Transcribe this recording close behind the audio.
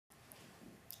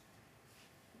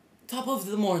top of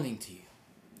the morning to you.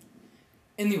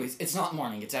 Anyways, it's not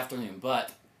morning, it's afternoon,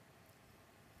 but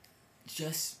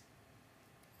just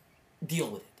deal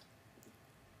with it.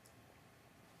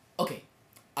 Okay,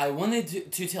 I wanted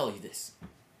to tell you this.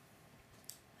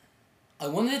 I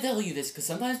wanted to tell you this because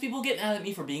sometimes people get mad at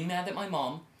me for being mad at my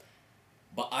mom,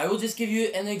 but I will just give you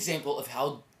an example of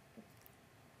how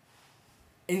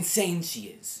insane she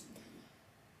is.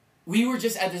 We were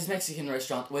just at this Mexican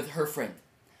restaurant with her friend,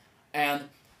 and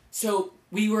so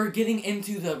we were getting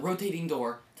into the rotating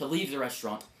door to leave the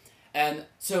restaurant, and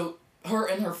so her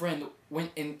and her friend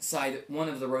went inside one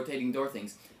of the rotating door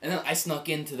things, and then I snuck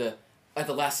into at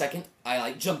the last second,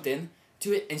 I jumped in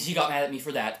to it, and she got mad at me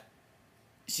for that.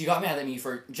 She got mad at me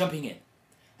for jumping in.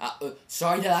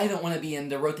 Sorry that I don't want to be in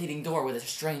the rotating door with a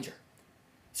stranger.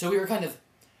 So we were kind of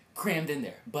crammed in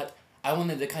there, but I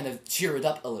wanted to kind of cheer it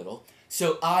up a little.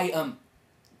 So I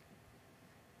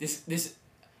just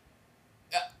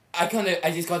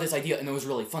got this idea, and it was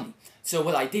really funny. So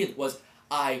what I did was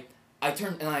I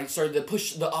turned and I started to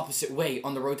push the opposite way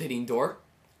on the rotating door.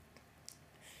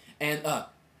 And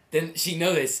then she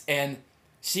noticed, and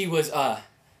she was kind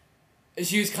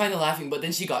of laughing, but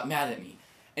then she got mad at me.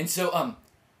 And so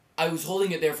I was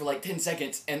holding it there for like 10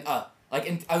 seconds, and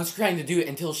and I was trying to do it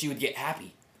until she would get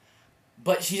happy.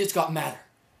 But she just got madder.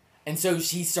 And so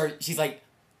she's like,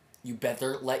 "You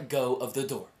better let go of the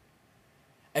door."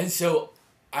 And so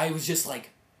I was just like,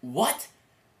 "What?"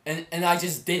 And I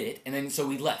just did it, and then so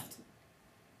we left.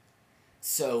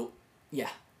 So, yeah.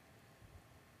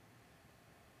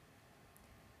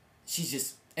 She's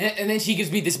just, and then she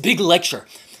gives me this big lecture.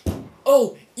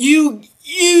 "Oh, you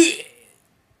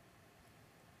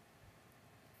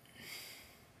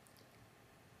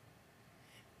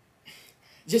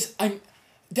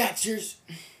that's yours."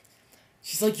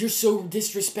 She's like, "You're so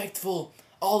disrespectful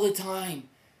all the time.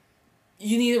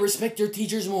 You need to respect your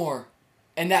teachers more."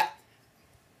 And that,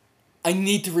 I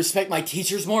need to respect my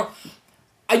teachers more?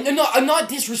 I'm not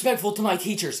disrespectful to my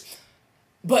teachers,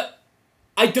 but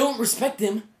I don't respect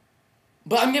them.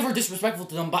 But I'm never disrespectful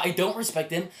to them, but I don't respect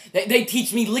them. They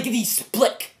teach me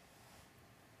lickety-split.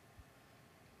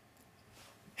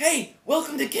 "Hey,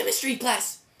 welcome to chemistry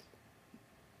class.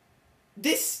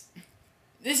 This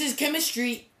is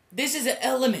chemistry. This is an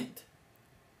element.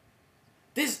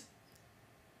 This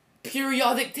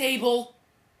periodic table.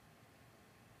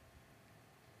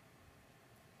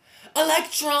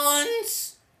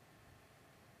 Electrons.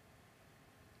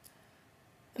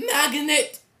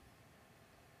 Magnet.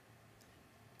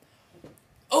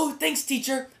 Oh, thanks,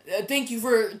 teacher. Thank you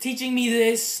for teaching me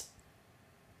this."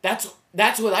 That's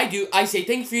what I do. I say,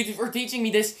 "Thank you for teaching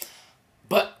me this."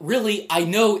 But really, I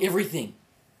know everything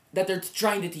that they're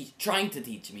trying to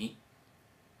teach me.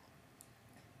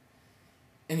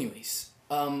 Anyways,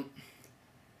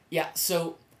 yeah,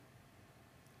 so,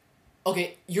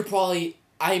 okay,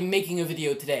 I'm making a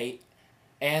video today,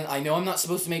 and I know I'm not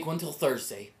supposed to make one till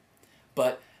Thursday,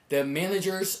 but the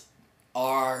managers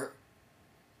are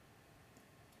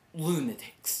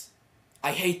lunatics.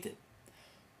 I hate them.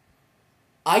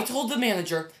 I told the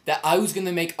manager that I was going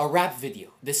to make a rap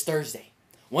video this Thursday.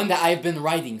 One that I've been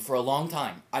writing for a long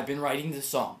time. I've been writing this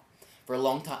song for a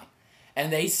long time.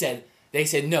 And they said,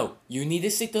 "No, you need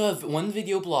to stick to one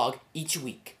video blog each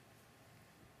week."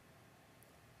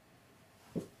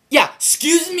 Yeah,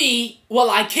 excuse me while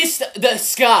I kiss the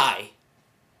sky.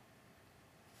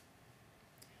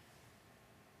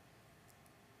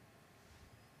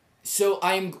 So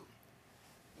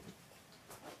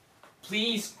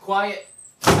please, quiet.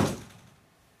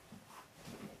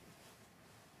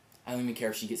 I don't even care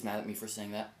if she gets mad at me for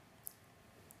saying that.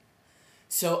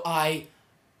 So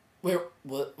what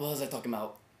was I talking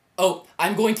about? Oh,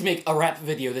 I'm going to make a rap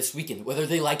video this weekend, whether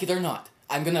they like it or not.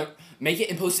 I'm gonna make it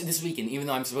and post it this weekend, even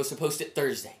though I'm supposed to post it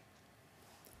Thursday.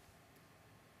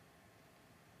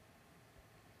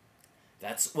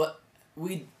 That's what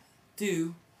we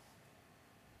do.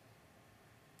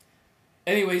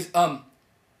 Anyways,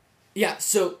 yeah,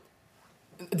 so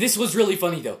this was really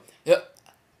funny though.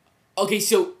 Okay,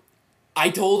 so I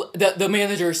told the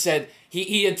manager said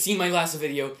he had seen my last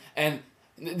video, and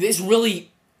this really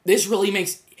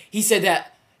makes, he said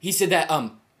that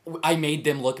I made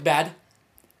them look bad,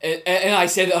 and I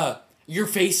said, "Your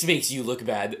face makes you look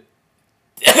bad."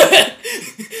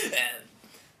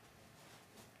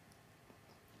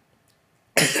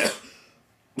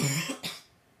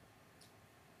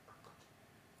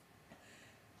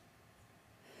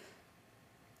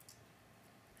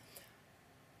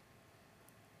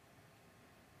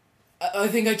 I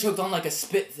think I choked on like a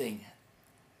spit thing.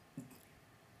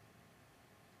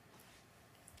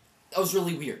 That was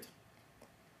really weird.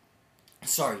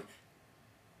 Sorry.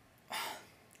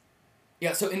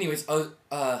 Yeah, so anyways, oh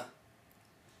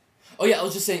yeah, I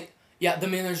was just saying, yeah, the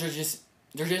manners are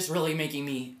they're just really making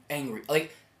me angry.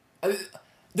 Like,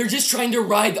 they're just trying to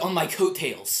ride on my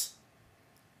coattails.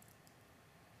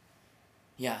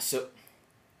 Yeah, so,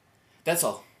 that's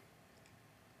all.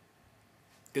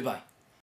 Goodbye.